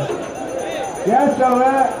ஸ்டவ்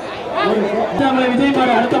விஜய்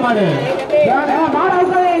மாடு அடுத்த மாடு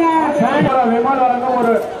விமல் வழங்க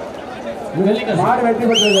ஒரு மாடு வெற்றி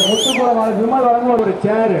பெற்றது முத்துக்குளம் விமல் வழங்க ஒரு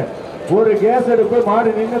சேரு ஒரு கேஸ் எடுப்பு மாடு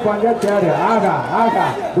நின்று பாஞ்சா சேரு ஆகா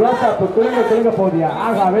ரோசாப்பு குளிங்க போதியா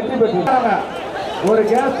ஆகா வெற்றி பெற்று ஒரு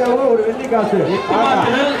கேஸ் ஸ்டவ் ஒரு வெள்ளி காசு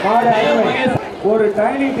மாடு ஒரு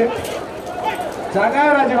டைனிங்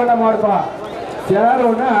சகாராஜி கொண்ட மாடுப்பா சேர்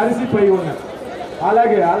 1 அரிசி பை 1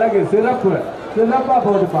 அழகு சிறப்பா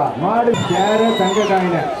போடுப்பா மாடு சேரு தங்க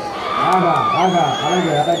காயின ஆகா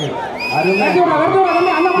அழகு அருமை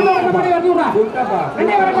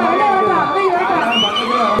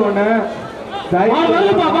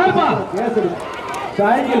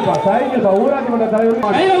சைக்கிள் ஊராட்சி மன்ற தலைவர்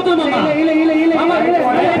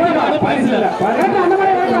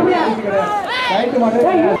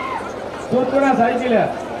சுத்துனா சைக்கிள்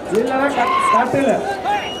இல்லைன்னா கட்டில்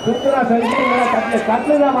சுத்துனா சைக்கிள்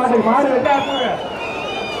கட்டில் தான் மாடு வெட்டா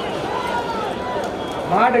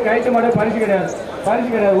மாடு கைட்டு மாடு பரிசு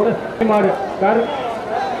கிடையாது ஒரு மாடு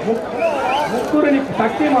முக்குருணி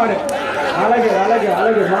சக்தி மாடு அழகு அழகு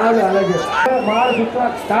அழகு மாடு அழகு மாடு சுத்தா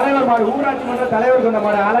தலைவர் மாடு ஊராட்சி மன்ற தலைவர் கொண்ட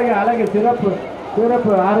மாடு அழகு அழகு சிறப்பு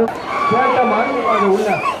சிறப்பு கேட்ட மாடு மாடு உள்ள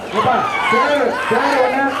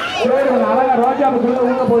அழகா ரோஜாவுக்குள்ள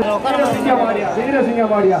உள்ள போய் வீரசிங்க மாடியா வீரசிங்க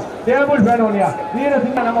மாடியா டேபிள் ஃபேன் ஒன்னியா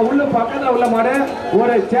வீரசிங்க நம்ம உள்ள பக்கத்துல உள்ள மாடு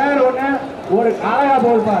ஒரு சேர் ஒண்ணு ஒரு அழகா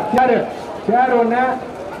போகுதுப்பா சேர் ஒண்ணு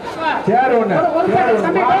சேர் ஒண்ணு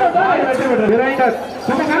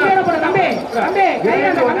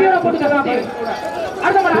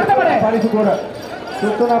பரிசு கூட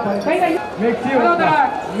சுத்தமா மிக்சி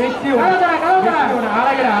மிக்சி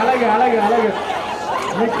அழகு அழகு அழகு அழகு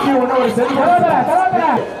மிக்சி ஒண்ணு ஒரு செல்போன்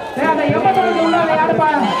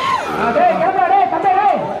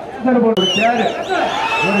ஒரு சேரு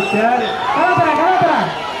ஒரு சேரு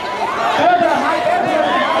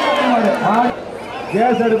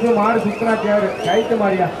கேஸ் அடுப்பு மாடு சுத்தனா சேரு கைத்து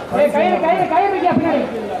மாடியா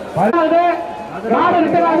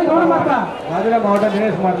மதுரை மாவட்டம்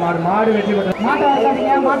தினேஷ் மாடு மாடு மாடு வெட்டி மாட்டா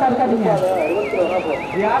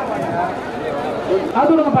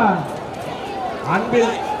அது விடுங்கப்பா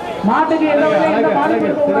அன்பில் மாட்டுக்கு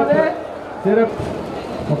சிறப்பு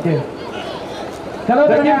ஓகே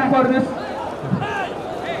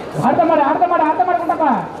அடுத்த மாடு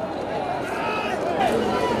கொண்டப்பா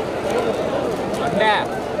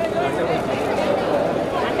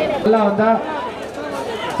எல்லாம் வந்தா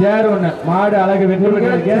சேர் ஒண்ணு மாடு அழகு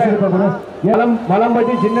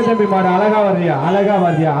வளம்பட்டி சின்ன தம்பி மாடு அழகா வருதியா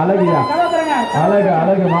அழகியா அழகு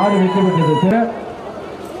அழகு மாடு வெற்றி பெற்றது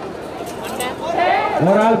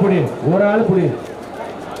ஒரு ஆள் புடி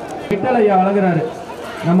மிட்டல் ஐயா வழங்குறாரு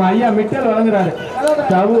நம்ம ஐயா மிட்டல் வழங்குறாரு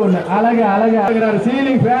ஸ்டவ் ஒண்ணு அழகு அழகுறாரு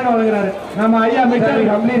சீலிங் ஃபேன் வழங்குறாரு நம்ம ஐயா மிட்டல்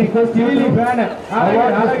கம்ப்ளீட் சீலிங் ஃபேன்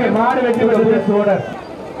அழகு மாடு வெற்றி பெற்றது சோடர்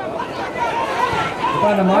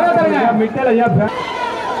மிட்டல் ஐயா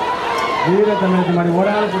வீர தமிழ் மாடி ஒரு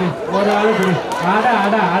ஆள் புடி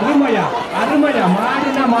அட அருமையா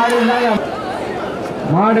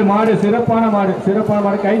மாடு சிறப்பான மாடு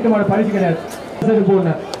கைத்து மாடு பரிசு கிடையாது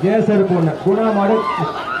கேசரு போன குணா மாடு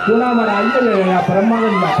ஐயா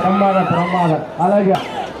பிரமாதம் அழகு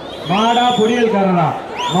மாடா புடியல்காரரா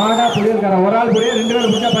ஒரு ஆள் புடிய 2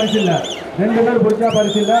 பேர் பிடிச்சா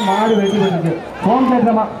பரிசு இல்ல மாடு வெட்டி பெற்றது ஹோம்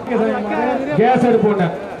தேட்டரமா கேஸ்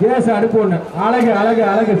அடுப்பு ஒண்ணு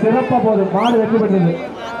அழகு சிறப்பா போதும் மாடு வெட்டி பெற்றது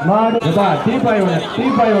மாடு டீபாய்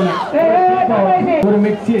ஒண்ணு ஒரு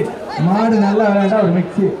மிக்சி மாடு நல்லா விளையாண்டா ஒரு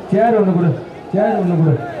மிக்சி சேர் ஒண்ணு கொடு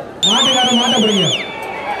மாட்டை பிடிங்க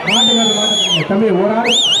தம்பி ஒரு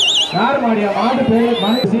ஆள் யார் மாடியா மாடு பேரு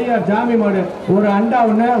சிஆர் ஜாமி மாடு ஒரு அண்டா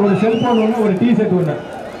ஒண்ணு ஒரு செல்போன் ஒண்ணு ஒரு டிஷர்ட் ஒண்ணு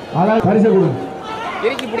அதாவது பரிசு கொடுங்க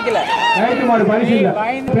கைத்து மாடு பரிசு இல்ல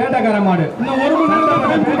பேட்டக்கார மாடு இன்னும் ஒரு மணி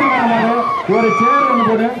நேரம் பேட்டக்கார மாடு ஒரு சேர் ஒண்ணு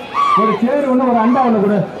கொடு ஒரு அண்டா ஒண்ணு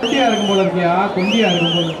கொடு கொண்டியா இருக்கும் போல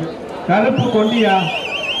இருக்கு கருப்பு கொண்டியா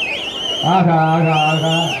ஆகா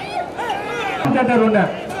ஒண்ணு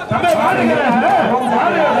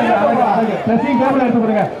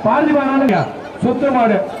சுத்து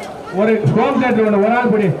மாடு ஒரு ஹோம் தியேட்டர் ஒண்ணு ஒரு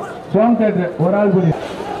ஆள் புடி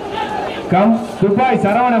துப்பாய்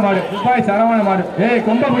சரவண மாடு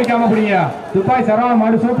கொம்ப பிடிக்காம புடிங்க துப்பாய் சரவண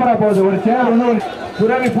மாடு சூப்பரா போகுது ஒரு சேர் ஒண்ணு ஒரு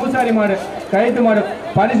துறவி பூசாரி மாடு கைத்து மாடு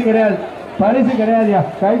பரிசு கிடையாதுயா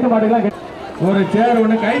கைத்து மாடுலாம் ஒரு சேர்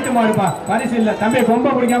ஒண்ணு கைத்து மாடுப்பா பரிசு இல்ல தம்பி கொம்ப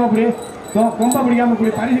பிடிக்காம புடி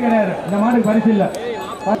பரிசு கிடையாது இந்த மாடுக்கு பரிசு இல்ல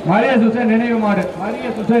மரிய சுசை நினைவு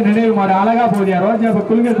மாடு அழகா போதியா ரோஜா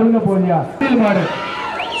குலுங்க போதியா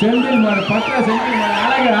செந்தில் மாடு பற்ற செந்தில் மாடு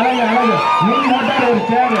அழகு மீன் மோட்டார் ஒரு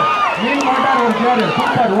சேரு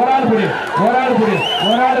சூப்பர் ஒரு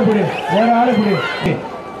ஆள் புடி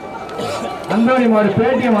அந்தோணி மாடு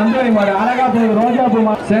பேடிஎம் அந்தோணி மாடு அழகா போகுது ரோஜா பூ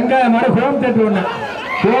மாடு செங்காய மாடு ஹோம்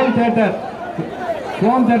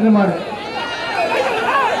தியேட்டர் மாடு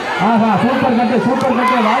ஆஹா சூப்பர் கட்டு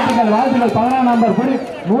வாழ்த்துக்கள் 14 நம்பர் புடி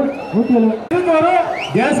 170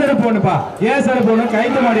 கேசரு போன்னு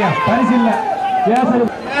கைத்து மாடியா பரிசு இல்ல கேசரு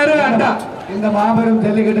அண்டா இந்த மாபெரும்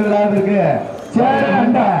ஜல்லிக்கட்டு விழாவிற்கு சேரு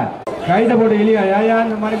அண்டா கைத்த போட்டு இல்லையா ஏயா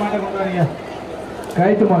இந்த மாதிரி மாட்டை கொண்டு வரீங்க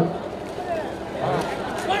கைத்து மாடு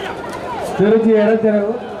திருச்சி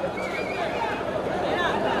இடத்திறவு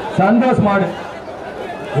சந்தோஷ் மாடு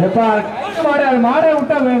எப்பா மாடை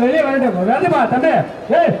விட்டா வெளியே வரட்டுப்பா தம்பி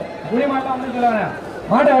புளி மாட்டா ஒண்ணு சொல்லுவாங்க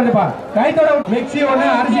மாட்டை வரட்டுப்பா கைத்தோட மிக்சி ஒண்ணு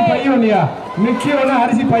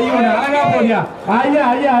அரிசி பை ஒண்ணு அழகா போதியா ஐயா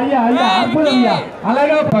அற்புதம்யா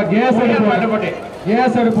அழகா கேஸ்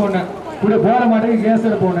அடுப்பு ஒண்ணு கூட போற மாட்டேங்க கேஸ்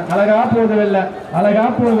அடுப்பு ஒண்ணு அழகா போகுது வெள்ள அழகா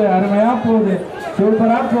போகுது அருமையா போகுது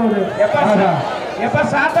சூப்பரா போகுது எப்ப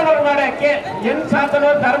சாத்தனூர் மாடு என்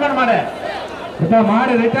சாத்தனூர் தர்மன் மாடு இப்ப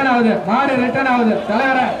மாடு ரிட்டர்ன் ஆகுது, மாடு ரிட்டர்ன் ஆகுது.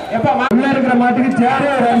 தலைவர எப்ப உள்ள இருக்கிற மாட்டுக்கு சேரே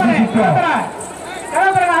ஒரு 5 சிக்கும்.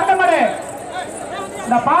 அடுத்த மாடு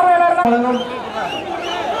இந்த பார்வையாளர்கள்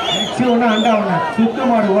மிக்சி ஒண்ணு அண்டா ஒண்ணு சுத்து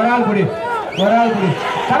மாடு ஒரு ஆள் குடி, ஒரு ஆள் குடி,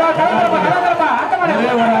 ஒரு ஆள் குடி,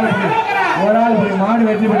 ஒரு ஆள் குடி. மாடு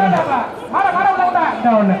வெற்றி பெற்ற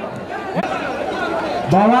அண்டா ஒண்ணு.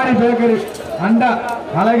 பவானி பேக்கரி அண்டா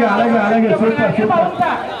அழகு அழகு அழகு சூப்பர் சூப்பர்.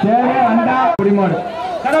 சேரே அண்டா குடி மாடு.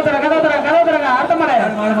 அடுத்த மாடு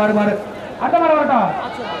மாடு மாடு மாடு அடுத்த மாடு வரட்டும்.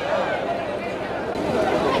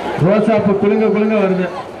 ரோசாப்பு குலுங்க குலுங்க வருது.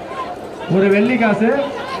 ஒரு வெள்ளி காசு.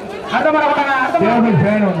 அடுத்த மாடு வரட்டாங்க. அடுத்த டேபிள்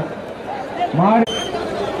ஃபேன் ஒன்று. மாடு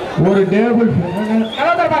ஒரு டேபிள் ஃபேன்.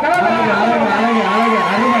 அழகு அழகு அழகு அழகு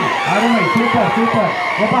அருமை அருமை சூப்பர் சூப்பர்.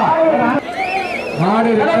 எப்பா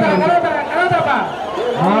மாடு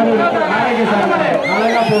மாடு அழகு சார்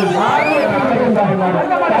அழகா போகுது. மாடு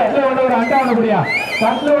தட்டுல ஒண்ணு ஒரு அண்டா ஒண்ணு குடியா.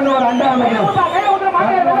 தட்டுல ஒண்ணு ஒரு அண்டா ஒண்ணு குடி.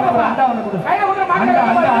 அண்டா ஒண்ணு குடி. அண்டா அண்டா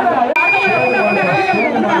அண்டா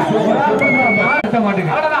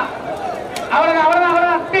மாட்டுக்கு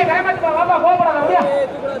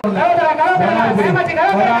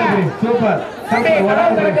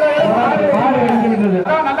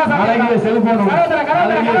செல்போன்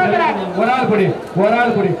ஒரு ஆள் குடி, ஒரு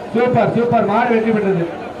ஆள் குடி. Super super. மாடு வெற்றி பெற்றது,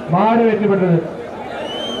 மாடு வெற்றி பெற்றது.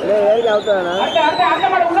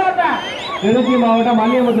 திருச்சி மாவட்டம்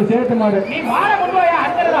மணியமுத்து சேட்டு மாடு.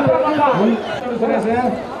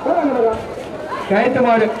 கைத்து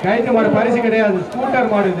மாடு, கைத்து மாடு பரிசு கிடையாது. ஸ்கூட்டர்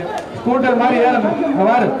மாடு இது. ஸ்கூட்டர் மாதிரி ஏலம்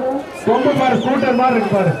பாரு. கொம்பு பாரு, ஸ்கூட்டர் மாதிரி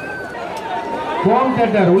இருக்கு பாரு. ஹோம்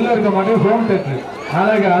தேட்டர் உள்ள இருக்க மாட்டேன். ஹோம் தேட்டர்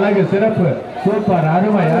அழகு அழகு சிறப்பு சூப்பர்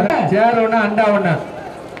அருமை. சேர் ஒண்ணு அண்டா ஒண்ணு.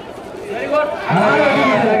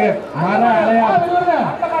 அழகு மர அலையா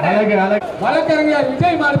அழகு அழகு. வழக்கறிஞர்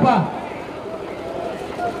விஜய் மாடுப்பா.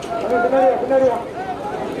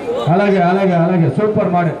 அழகு அழகு அழகு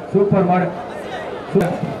சூப்பர் மாடு சூப்பர் மாடு.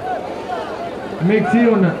 மிக்சி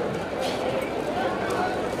ஒண்ணு.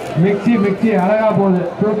 மிக்சி மிக்சி அழகா போகுது.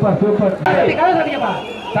 Super super.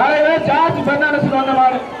 தலைவர் சார்ஜ் பண்ணான்னு சொன்ன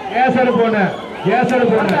மாடு. கேசரு போன கேசரு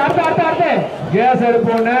போன கேசரு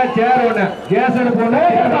போன சேர் ஒண்ணு. கேசரு போன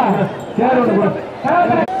சேர் ஒண்ணு.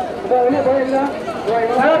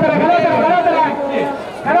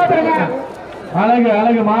 அழகு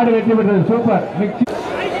அழகு மாடு வெற்றி பெற்றது. Super mixie.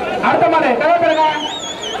 அடுத்த மாடு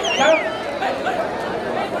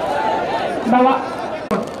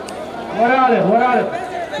ஒரு ஆளு ஒரு ஆளு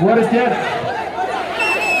ஒரு சேர்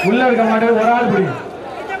உள்ள இருக்க மாடு. ஒரு ஆள் பிடி.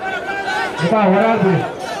 ஒரு ஆள் பிடி.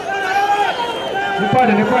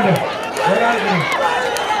 நிப்பாட்டு நிப்பாட்டு. ஒரு ஆள் பிடி.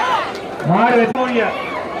 மாடு வெற்றி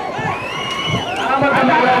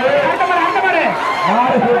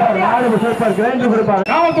மாடு சூப்பர் மாடு சூப்பர். கிரைண்டர் கொடுப்பாங்க.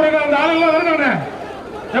 காவல்துறையில அந்த ஆளுங்க வரணும்னே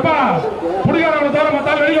எப்பா புடிக்காரவங்க தவிர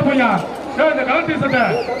மத்தாலும் வெளியில போய்யா. இந்த கலர் டீ ஷர்ட்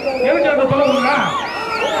எதுக்கு அந்த தொலை